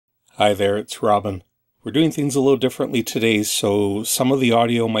Hi there, it's Robin. We're doing things a little differently today, so some of the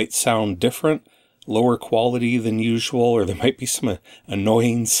audio might sound different, lower quality than usual, or there might be some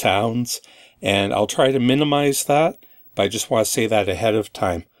annoying sounds, and I'll try to minimize that, but I just want to say that ahead of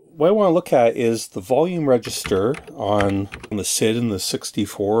time. What I want to look at is the volume register on the SID and the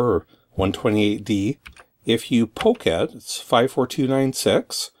 64 or 128D. If you poke it, it's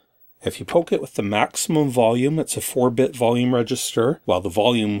 54296. If you poke it with the maximum volume, it's a 4-bit volume register, while the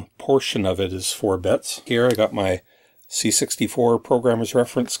volume portion of it is 4 bits. Here I got my C64 Programmer's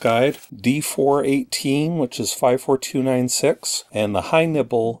Reference Guide, D418, which is 54296, and the high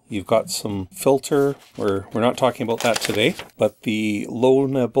nibble, you've got some filter, we're not talking about that today, but the low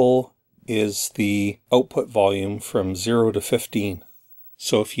nibble is the output volume from 0 to 15.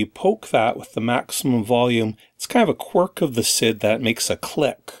 So if you poke that with the maximum volume, it's kind of a quirk of the SID that makes a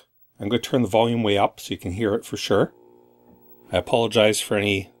click. I'm going to turn the volume way up so you can hear it for sure. I apologize for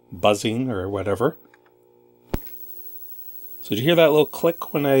any buzzing or whatever. So did you hear that little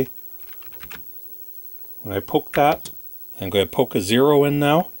click when I poke that? I'm going to poke a 0 in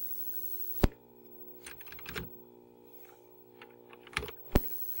now.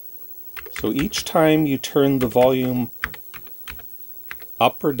 So each time you turn the volume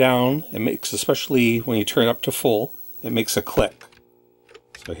up or down, it makes, especially when you turn it up to full, it makes a click.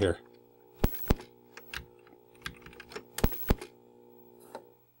 So here.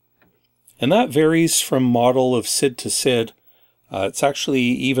 And that varies from model of SID to SID. It's actually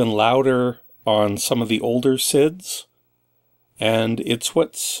even louder on some of the older SIDs. And it's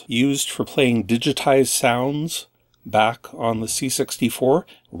what's used for playing digitized sounds back on the C64,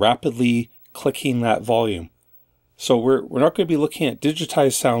 rapidly clicking that volume. So we're not going to be looking at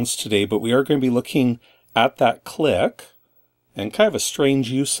digitized sounds today, but we are going to be looking at that click and kind of a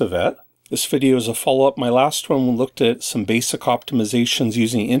strange use of it. This video is a follow-up. My last one we looked at some basic optimizations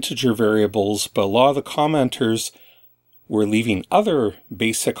using integer variables, but a lot of the commenters were leaving other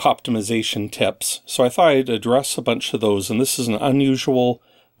basic optimization tips. So I thought I'd address a bunch of those, and this is an unusual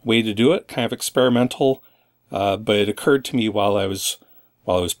way to do it, kind of experimental, but it occurred to me while I was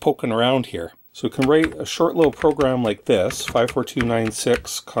poking around here. So we can write a short little program like this,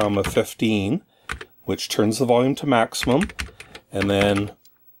 54296, 15, which turns the volume to maximum, and then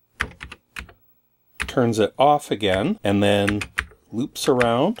turns it off again, and then loops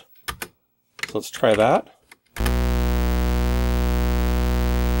around. So let's try that.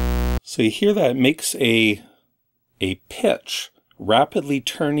 So you hear that it makes a pitch, rapidly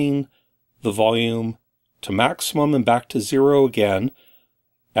turning the volume to maximum and back to 0 again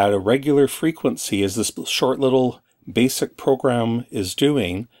at a regular frequency, as this short little basic program is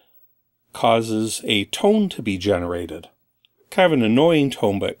doing, causes a tone to be generated. Kind of an annoying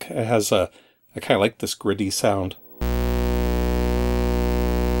tone, but it has I kind of like this gritty sound.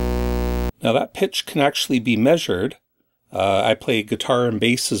 Now that pitch can actually be measured. I play guitar and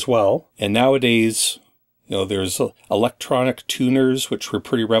bass as well, and nowadays, you know, there's electronic tuners which were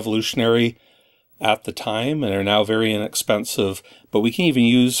pretty revolutionary at the time and are now very inexpensive, but we can even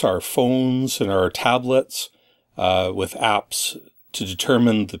use our phones and our tablets with apps to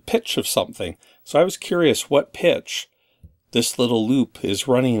determine the pitch of something. So I was curious what pitch this little loop is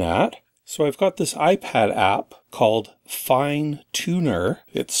running at. So I've got this iPad app called Fine Tuner.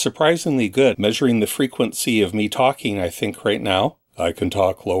 It's surprisingly good, measuring the frequency of me talking, I think, right now. I can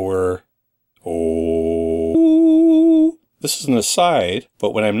talk lower. Oh. This is an aside,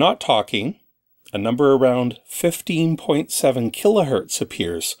 but when I'm not talking, a number around 15.7 kilohertz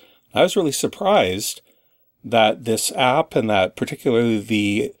appears. I was really surprised that this app and that particularly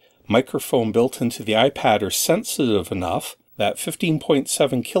the microphone built into the iPad are sensitive enough that 15.7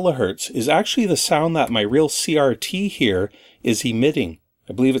 kilohertz is actually the sound that my real CRT here is emitting.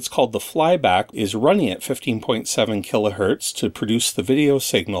 I believe it's called the flyback, is running at 15.7 kilohertz to produce the video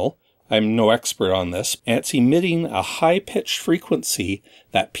signal. I'm no expert on this, and it's emitting a high-pitched frequency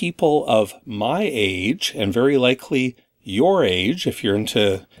that people of my age, and very likely your age if you're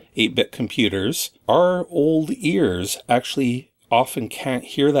into 8-bit computers, our old ears actually often can't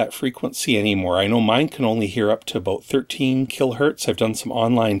hear that frequency anymore. I know mine can only hear up to about 13 kilohertz. I've done some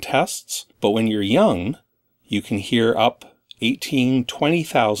online tests, but when you're young, you can hear up 18,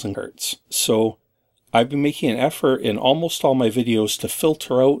 20,000 hertz. So I've been making an effort in almost all my videos to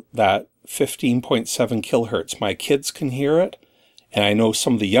filter out that 15.7 kilohertz. My kids can hear it, and I know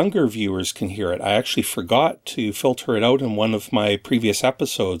some of the younger viewers can hear it. I actually forgot to filter it out in one of my previous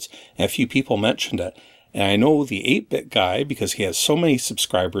episodes, and a few people mentioned it. And I know the 8-bit guy, because he has so many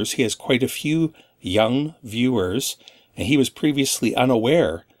subscribers, he has quite a few young viewers, and he was previously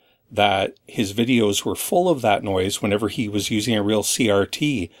unaware that his videos were full of that noise whenever he was using a real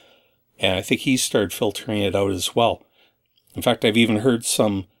CRT. And I think he started filtering it out as well. In fact, I've even heard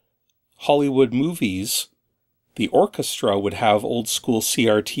some Hollywood movies, the orchestra would have old school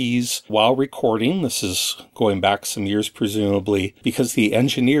CRTs while recording. This is going back some years, presumably, because the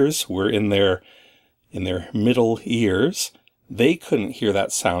engineers were in their middle years. They couldn't hear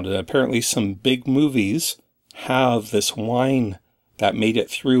that sound. And apparently some big movies have this whine that made it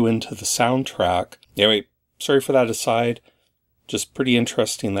through into the soundtrack. Anyway, sorry for that aside. Just pretty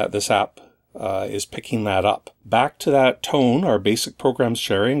interesting that this app is picking that up. Back to that tone, our basic program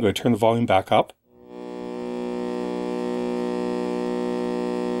sharing. I'm going to turn the volume back up.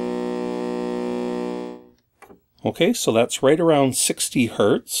 Okay, so that's right around 60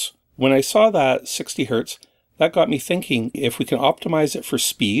 Hertz. When I saw that 60 Hertz, that got me thinking, if we can optimize it for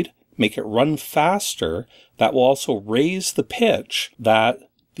speed, make it run faster, that will also raise the pitch that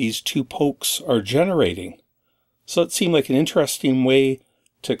these two pokes are generating. So it seemed like an interesting way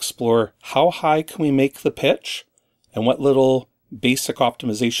to explore how high can we make the pitch and what little basic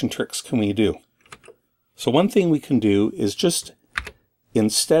optimization tricks can we do. So one thing we can do is just,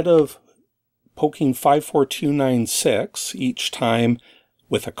 instead of poking 54296 each time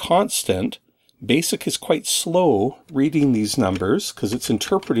with a constant, BASIC is quite slow reading these numbers because it's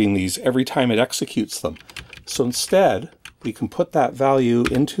interpreting these every time it executes them. So instead, we can put that value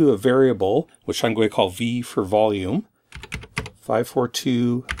into a variable, which I'm going to call V for volume,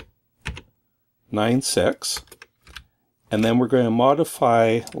 54296, and then we're going to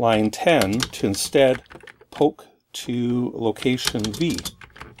modify line 10 to instead poke to location V.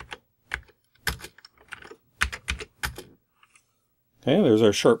 Okay, there's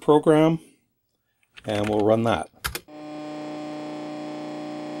our short program, and we'll run that.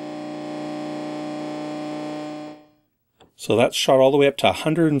 So that's shot all the way up to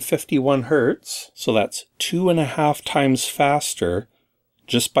 151 Hertz. So that's 2.5 times faster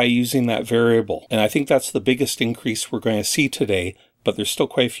just by using that variable. And I think that's the biggest increase we're going to see today, but there's still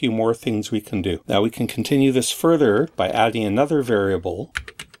quite a few more things we can do. Now we can continue this further by adding another variable,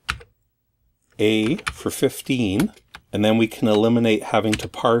 A for 15, and then we can eliminate having to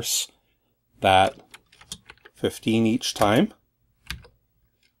parse that 15 each time.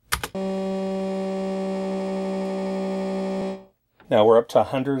 Now we're up to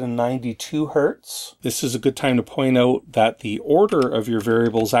 192 Hertz. This is a good time to point out that the order of your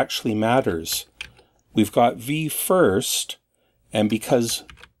variables actually matters. We've got V first, and because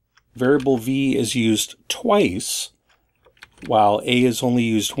variable V is used twice, while A is only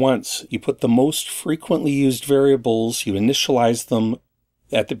used once, you put the most frequently used variables, you initialize them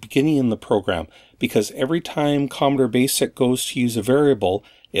at the beginning in the program, because every time Commodore BASIC goes to use a variable,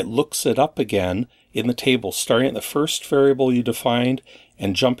 it looks it up again in the table, starting at the first variable you defined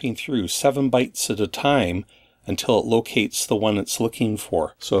and jumping through 7 bytes at a time until it locates the one it's looking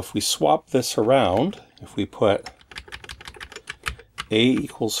for. So if we swap this around, if we put A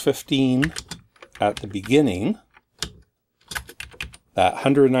equals 15 at the beginning, that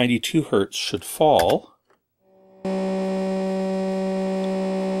 192 Hertz should fall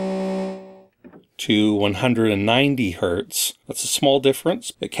to 190 Hertz. That's a small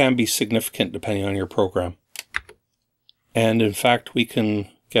difference. It can be significant depending on your program. And in fact, we can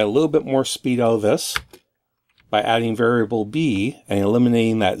get a little bit more speed out of this by adding variable B and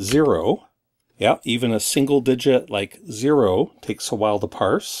eliminating that 0. Yeah, even a single digit like 0 takes a while to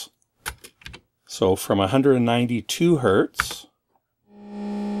parse. So from 192 Hertz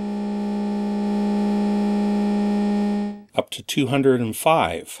up to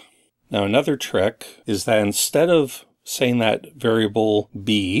 205. Now another trick is that instead of saying that variable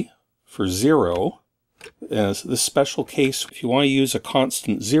B for 0, in this special case, if you want to use a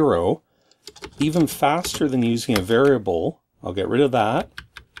constant 0, even faster than using a variable, I'll get rid of that,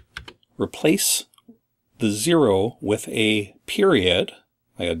 replace the 0 with a period,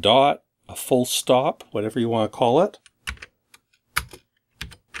 like a dot, a full stop, whatever you want to call it.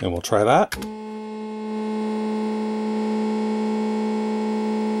 And we'll try that.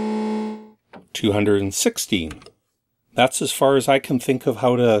 $216. That's as far as I can think of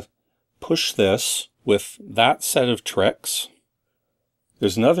how to push this with that set of tricks.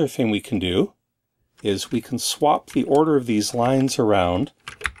 There's another thing we can do, is we can swap the order of these lines around.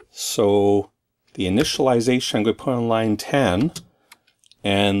 So the initialization I'm going to put on line 10,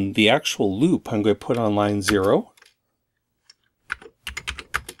 and the actual loop I'm going to put on line 0.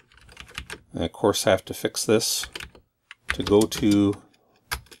 And of course I have to fix this to go to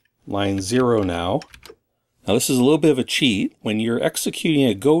line 0 now. Now this is a little bit of a cheat. When you're executing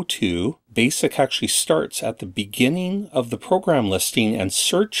a GOTO, BASIC actually starts at the beginning of the program listing and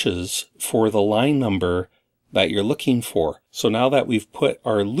searches for the line number that you're looking for. So now that we've put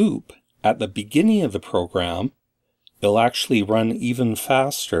our loop at the beginning of the program, it'll actually run even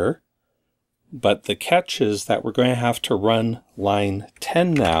faster. But the catch is that we're going to have to run line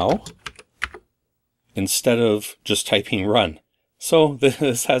 10 now instead of just typing run. So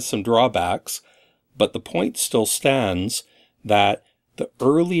this has some drawbacks, but the point still stands that the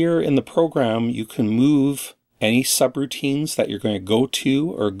earlier in the program you can move any subroutines that you're going to go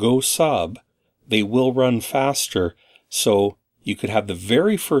to or go sub, they will run faster. So you could have the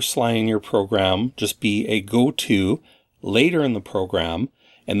very first line in your program just be a go to later in the program,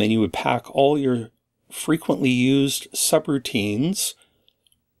 and then you would pack all your frequently used subroutines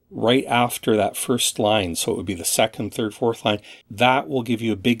right after that first line. So it would be the second, third, fourth line. That will give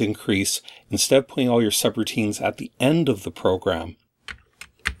you a big increase instead of putting all your subroutines at the end of the program.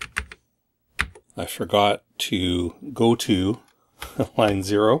 I forgot to go to line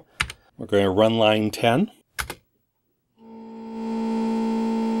 0. We're going to run line 10.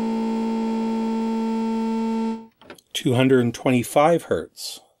 (225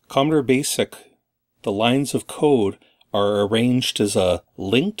 Hertz). Commodore Basic, the lines of code are arranged as a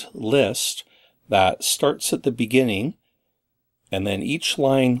linked list that starts at the beginning, and then each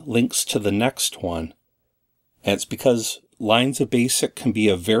line links to the next one. And it's because lines of BASIC can be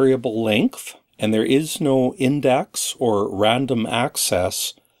of variable length, and there is no index or random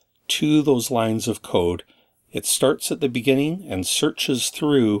access to those lines of code. It starts at the beginning and searches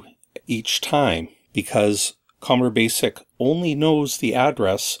through each time, because Commodore Basic only knows the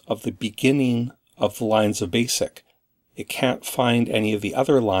address of the beginning of the lines of BASIC. It can't find any of the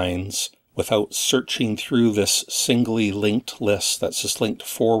other lines without searching through this singly linked list that's just linked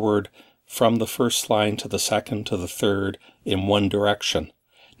forward from the first line to the second to the third in one direction.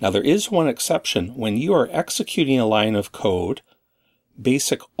 Now there is one exception. When you are executing a line of code,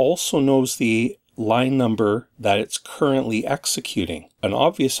 BASIC also knows the line number that it's currently executing. An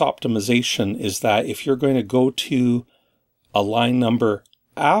obvious optimization is that if you're going to go to a line number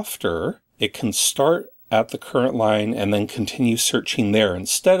after, it can start at the current line and then continue searching there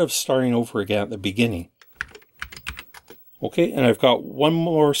instead of starting over again at the beginning. Okay, and I've got one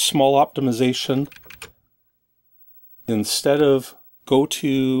more small optimization. Instead of go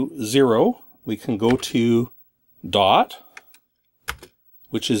to 0, we can go to dot,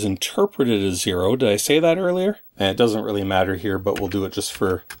 which is interpreted as 0. Did I say that earlier? And it doesn't really matter here, but we'll do it just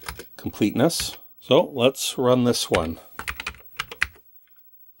for completeness. So let's run this one.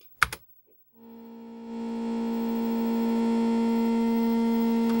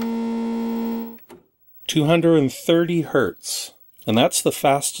 (230 Hertz). And that's the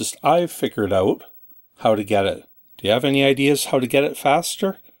fastest I've figured out how to get it. Do you have any ideas how to get it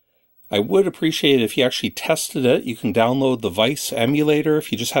faster? I would appreciate it if you actually tested it. You can download the Vice emulator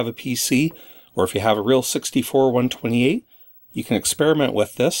if you just have a PC, or if you have a real 64-128, you can experiment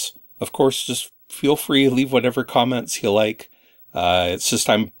with this. Of course, just feel free to leave whatever comments you like. It's just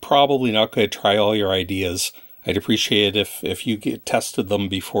I'm probably not going to try all your ideas. I'd appreciate it if you tested them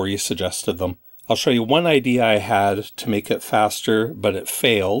before you suggested them. I'll show you one idea I had to make it faster, but it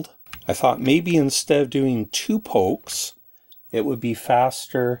failed. I thought maybe instead of doing 2 pokes, it would be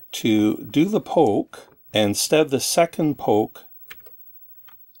faster to do the poke, and instead of the second poke,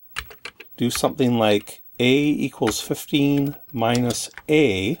 do something like A equals 15 minus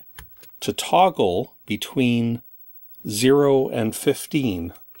A to toggle between 0 and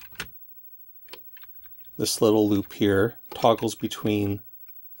 15. This little loop here toggles between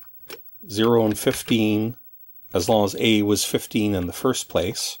 0 and 15 as long as A was 15 in the first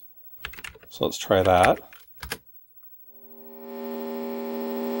place. So let's try that.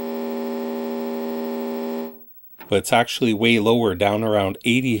 But it's actually way lower, down around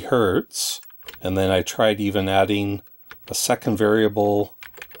 80 Hertz. And then I tried even adding a second variable,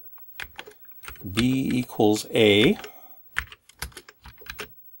 B equals A.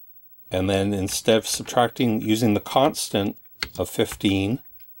 And then instead of subtracting using the constant of 15,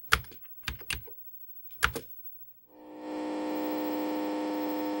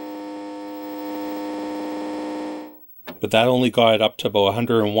 but that only got it up to about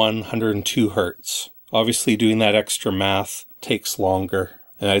 101, 102 Hertz. Obviously doing that extra math takes longer.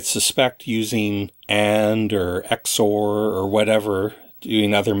 And I'd suspect using AND or XOR or whatever,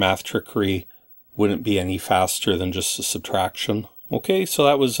 doing other math trickery, wouldn't be any faster than just a subtraction. Okay, so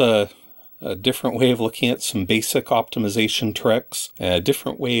that was a different way of looking at some basic optimization tricks. A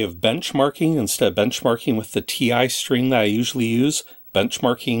different way of benchmarking. Instead of benchmarking with the TI string that I usually use,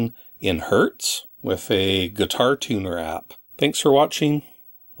 benchmarking in Hertz with a guitar tuner app. Thanks for watching.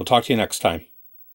 We'll talk to you next time.